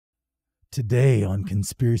Today on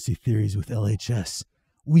Conspiracy Theories with LHS,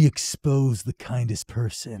 we expose the kindest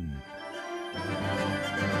person.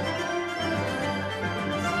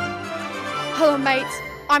 Hello, mates.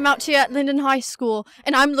 I'm out here at Linden High School,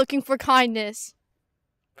 and I'm looking for kindness.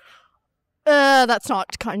 That's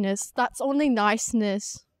not kindness. That's only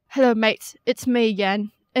niceness. Hello, mates. It's me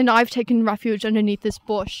again, and I've taken refuge underneath this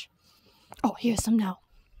bush. Oh, here's some now.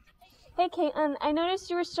 Hey, Caitlin, I noticed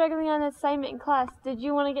you were struggling on an assignment in class. Did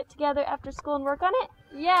you want to get together after school and work on it?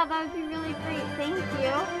 Yeah, that would be really great. Thank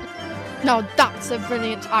you. Now that's a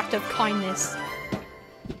brilliant act of kindness.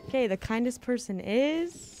 Okay, the kindest person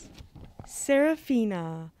is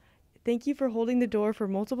Serafina. Thank you for holding the door for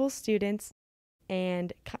multiple students,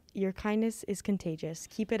 and your kindness is contagious.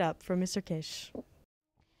 Keep it up, from Mr. Kish.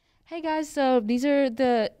 Hey guys, so these are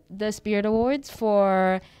the Spirit Awards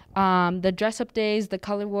for the dress-up days, the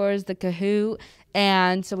color wars, the Kahoot,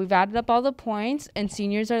 and so we've added up all the points, and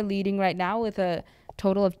seniors are leading right now with a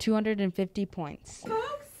total of 250 points.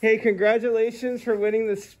 Hey, congratulations for winning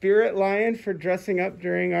the Spirit Lion for dressing up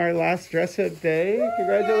during our last dress-up day.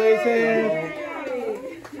 Congratulations.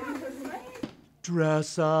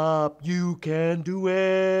 Dress up, you can do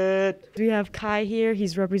it. We have Kai here.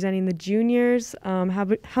 He's representing the juniors.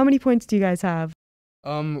 How many points do you guys have?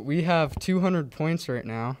 We have 200 points right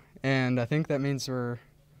now, and I think that means we're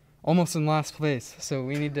almost in last place, so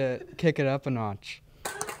we need to kick it up a notch.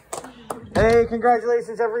 Hey,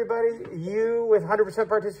 congratulations, everybody. You, with 100%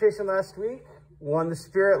 participation last week, won the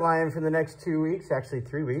Spirit Lion for the next 2 weeks, actually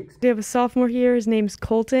 3 weeks. We have a sophomore here. His name's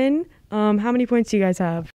Colton. How many points do you guys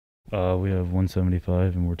have? We have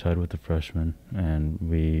 175, and we're tied with the freshmen, and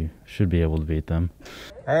we should be able to beat them.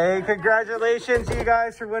 Hey, congratulations, you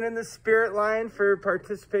guys, for winning the Spirit Lion for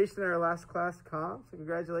participation in our last class comp. So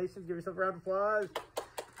congratulations. Give yourself a round of applause.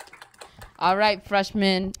 All right,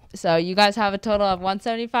 freshmen. So you guys have a total of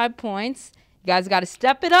 175 points. You guys got to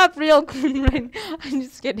step it up real quick. I'm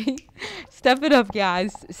just kidding. Step it up,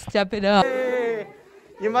 guys. Step it up. Hey,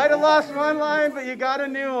 you might have lost one line, but you got a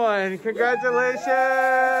new one. Congratulations.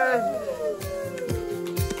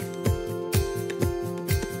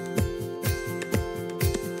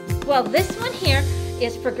 Well, this one here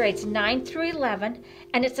is for grades 9 through 11,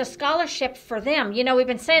 and it's a scholarship for them. You know, we've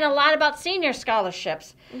been saying a lot about senior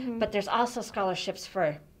scholarships, but there's also scholarships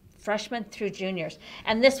for freshmen through juniors.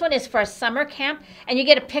 And this one is for a summer camp, and you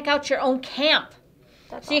get to pick out your own camp.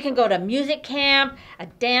 So you can go to music camp, a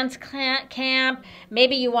dance camp,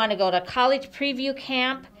 maybe you want to go to college preview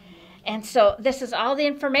camp. And so this is all the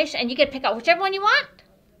information, and you get to pick out whichever one you want.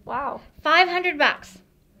 Wow. $500.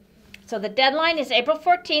 So the deadline is April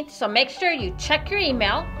 14th, so make sure you check your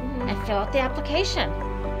email and fill out the application.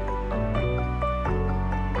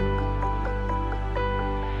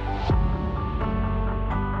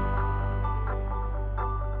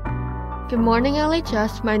 Good morning,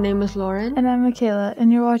 LHS. My name is Lauren. And I'm Michaela,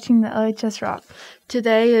 and you're watching the LHS Rock.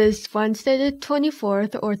 Today is Wednesday the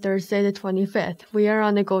 24th or Thursday the 25th. We are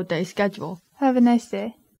on a Gold Day schedule. Have a nice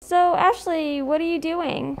day. So, Ashley, what are you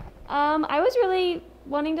doing? I was really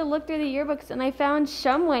wanting to look through the yearbooks, and I found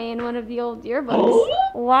Shumway in one of the old yearbooks.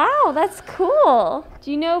 Wow, that's cool. Do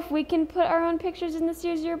you know if we can put our own pictures in this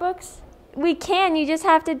year's yearbooks? We can. You just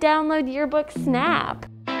have to download Yearbook Snap.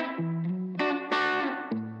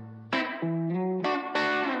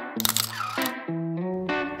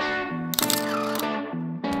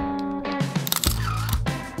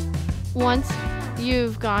 Once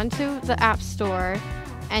you've gone to the App Store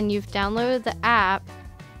and you've downloaded the app,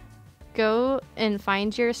 go and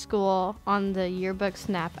find your school on the Yearbook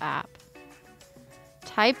Snap app.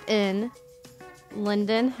 Type in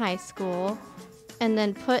Linden High School and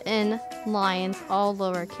then put in Lions, all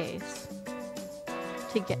lowercase,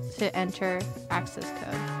 to enter access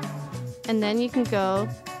code. And then you can go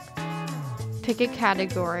pick a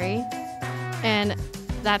category, and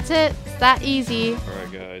that's it. It's that easy. All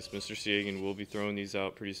right, guys. Mr. Siegan will be throwing these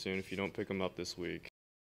out pretty soon if you don't pick them up this week.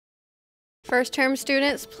 First term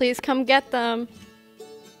students, please come get them.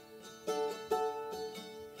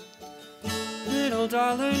 Little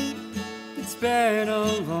darling, it's been a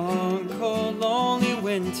long, cold, lonely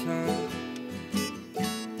winter.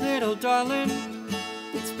 Little darling,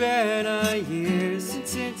 it's been a year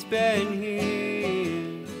since it's been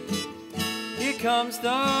here. Here comes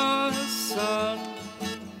the sun.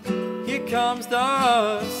 Here comes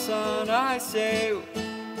the sun. I say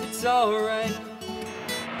it's alright.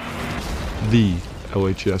 The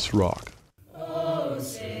LHS Rock. Oh,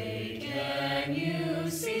 say, can you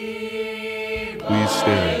see? Please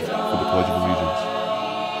stand for the Pledge of